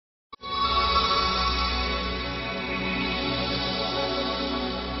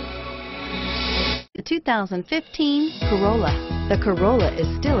The 2015 Corolla. The Corolla is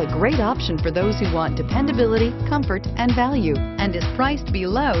still a great option for those who want dependability, comfort, and value, and is priced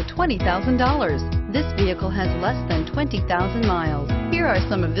below $20,000. This vehicle has less than 20,000 miles. Here are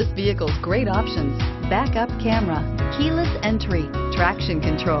some of this vehicle's great options: backup camera, keyless entry, traction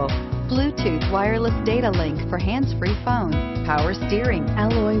control, Bluetooth wireless data link for hands-free phone, power steering,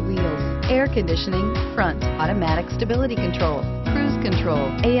 alloy wheels, air conditioning, front, automatic stability control, cruise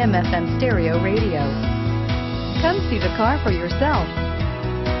control, AM/FM stereo radio. Come see the car for yourself.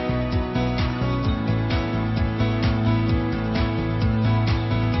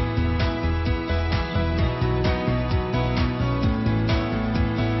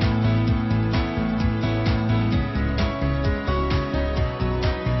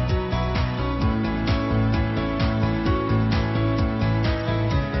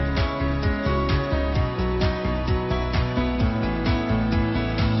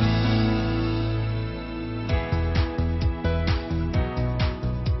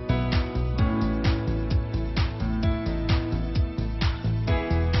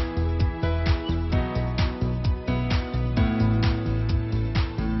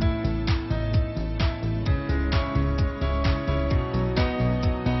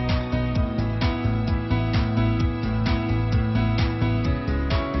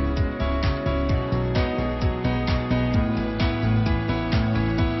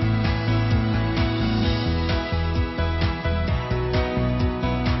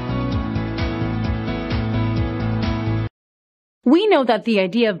 We know that the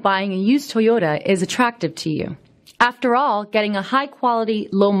idea of buying a used Toyota is attractive to you. After all, getting a high-quality,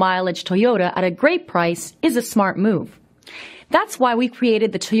 low-mileage Toyota at a great price is a smart move. That's why we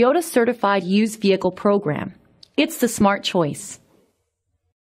created the Toyota Certified Used Vehicle Program. It's the smart choice.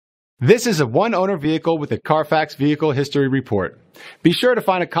 This is a one-owner vehicle with a Carfax Vehicle History Report. Be sure to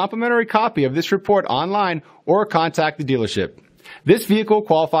find a complimentary copy of this report online or contact the dealership. This vehicle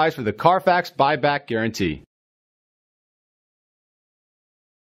qualifies for the Carfax Buyback Guarantee.